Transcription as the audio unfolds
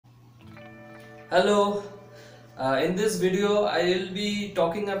Hello. In this video, I will be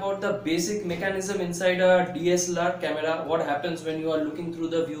talking about the basic mechanism inside a DSLR camera. What happens when you are looking through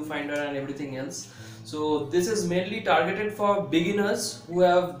the viewfinder and everything else. So this is mainly targeted for beginners who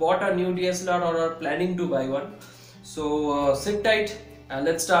have bought a new DSLR or are planning to buy one. So sit tight and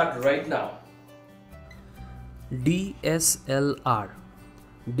let's start right now. DSLR,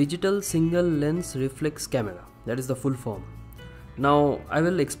 Digital Single Lens Reflex Camera, that is the full form. Now I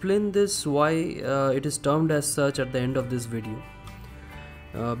will explain this why it is termed as such at the end of this video.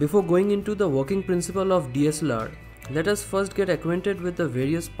 Before going into the working principle of DSLR, let us first get acquainted with the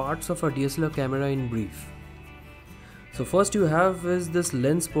various parts of a DSLR camera in brief. So first you have is this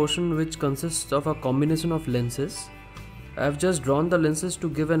lens portion, which consists of a combination of lenses. I have just drawn the lenses to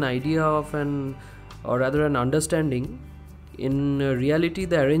give an idea of an understanding. In reality,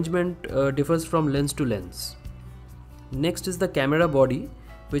 the arrangement differs from lens to lens. Next is the camera body,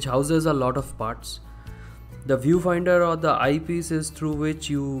 which houses a lot of parts. The viewfinder or the eyepiece is through which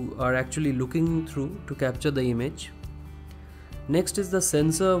you are actually looking through to capture the image. Next is the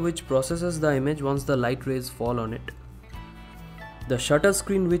sensor, which processes the image once the light rays fall on it. The shutter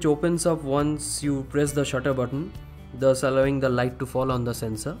screen, which opens up once you press the shutter button, thus allowing the light to fall on the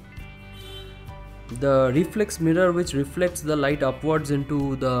sensor. The reflex mirror, which reflects the light upwards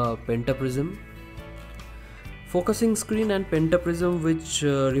into the pentaprism. Focusing screen and pentaprism, which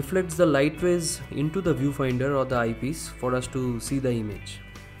reflects the light rays into the viewfinder or the eyepiece for us to see the image.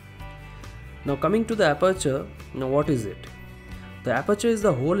 Now coming to the aperture, now what is it? The aperture is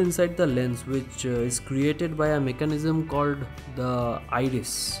the hole inside the lens, which is created by a mechanism called the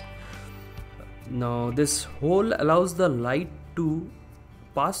iris. Now this hole allows the light to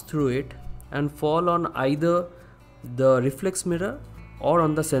pass through it and fall on either the reflex mirror or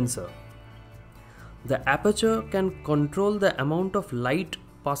on the sensor. The aperture can control the amount of light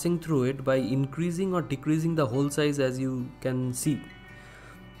passing through it by increasing or decreasing the hole size, as you can see.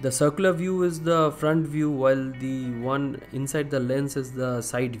 The circular view is the front view, while the one inside the lens is the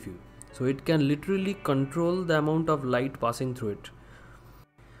side view. So it can literally control the amount of light passing through it.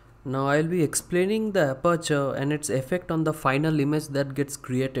 Now I will be explaining the aperture and its effect on the final image that gets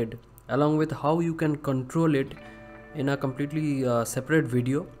created, along with how you can control it in a completely separate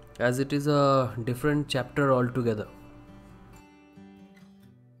video, as it is a different chapter altogether.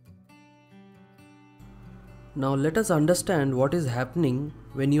 Now let us understand what is happening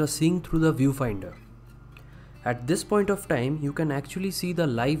when you are seeing through the viewfinder. At this point of time, you can actually see the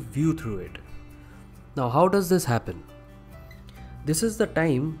live view through it. Now how does this happen? This is the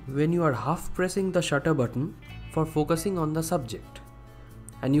time when you are half pressing the shutter button for focusing on the subject,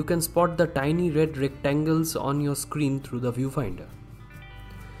 and you can spot the tiny red rectangles on your screen through the viewfinder.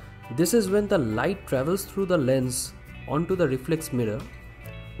 This is when the light travels through the lens onto the reflex mirror,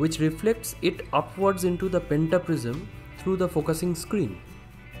 which reflects it upwards into the pentaprism through the focusing screen.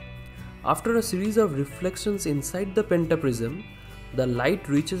 After a series of reflections inside the pentaprism, the light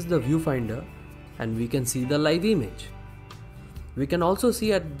reaches the viewfinder and we can see the live image. We can also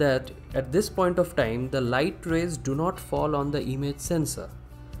see at this point of time, the light rays do not fall on the image sensor.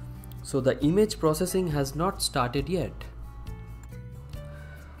 So the image processing has not started yet.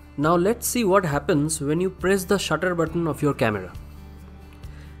 Now let's see what happens when you press the shutter button of your camera.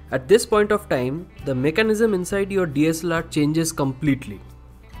 At this point of time, the mechanism inside your DSLR changes completely.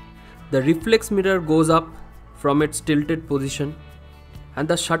 The reflex mirror goes up from its tilted position and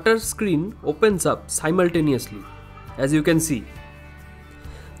the shutter screen opens up simultaneously, as you can see.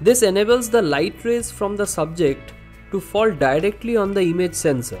 This enables the light rays from the subject to fall directly on the image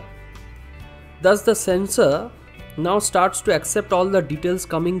sensor. Thus the sensor now starts to accept all the details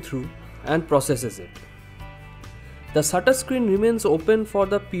coming through and processes it. The shutter screen remains open for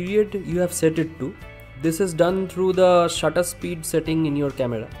the period you have set it to. This is done through the shutter speed setting in your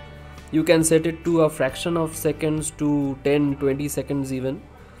camera. You can set it to a fraction of seconds to 10-20 seconds even,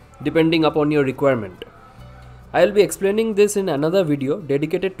 depending upon your requirement. I will be explaining this in another video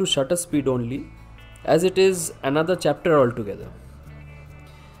dedicated to shutter speed only, as it is another chapter altogether.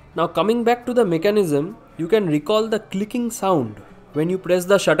 Now coming back to the mechanism, you can recall the clicking sound when you press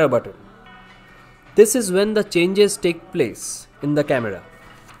the shutter button. This is when the changes take place in the camera.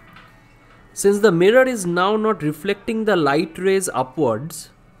 Since the mirror is now not reflecting the light rays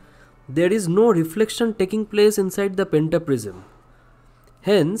upwards, there is no reflection taking place inside the pentaprism.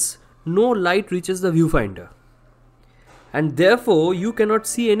 Hence, no light reaches the viewfinder. And therefore, you cannot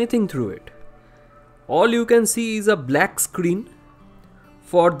see anything through it. All you can see is a black screen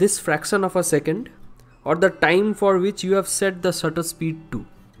for this fraction of a second, or the time for which you have set the shutter speed to.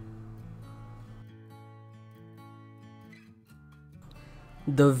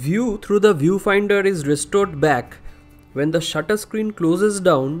 The view through the viewfinder is restored back when the shutter screen closes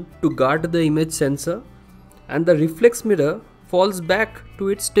down to guard the image sensor and the reflex mirror falls back to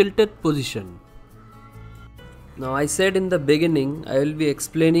its tilted position. Now, I said in the beginning I will be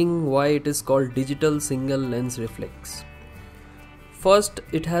explaining why it is called digital single lens reflex. First,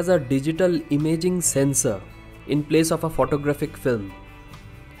 it has a digital imaging sensor in place of a photographic film.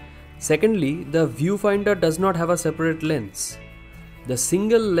 Secondly, the viewfinder does not have a separate lens. The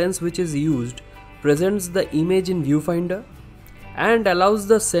single lens which is used presents the image in viewfinder and allows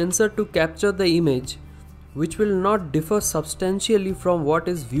the sensor to capture the image, which will not differ substantially from what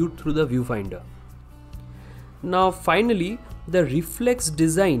is viewed through the viewfinder. Now finally, the reflex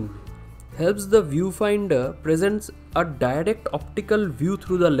design helps the viewfinder presents a direct optical view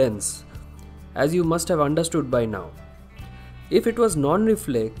through the lens, as you must have understood by now. If it was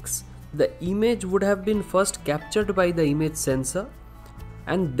non-reflex, the image would have been first captured by the image sensor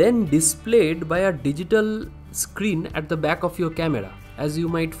and then displayed by a digital screen at the back of your camera, as you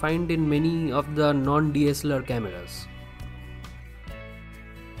might find in many of the non-DSLR cameras.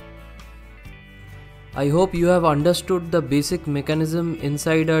 I hope you have understood the basic mechanism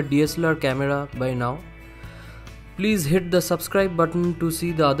inside a DSLR camera by now. Please hit the subscribe button to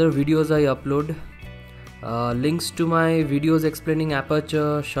see the other videos I upload. Links to my videos explaining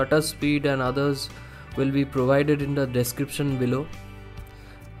aperture, shutter speed and others will be provided in the description below.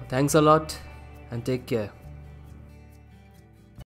 Thanks a lot and take care.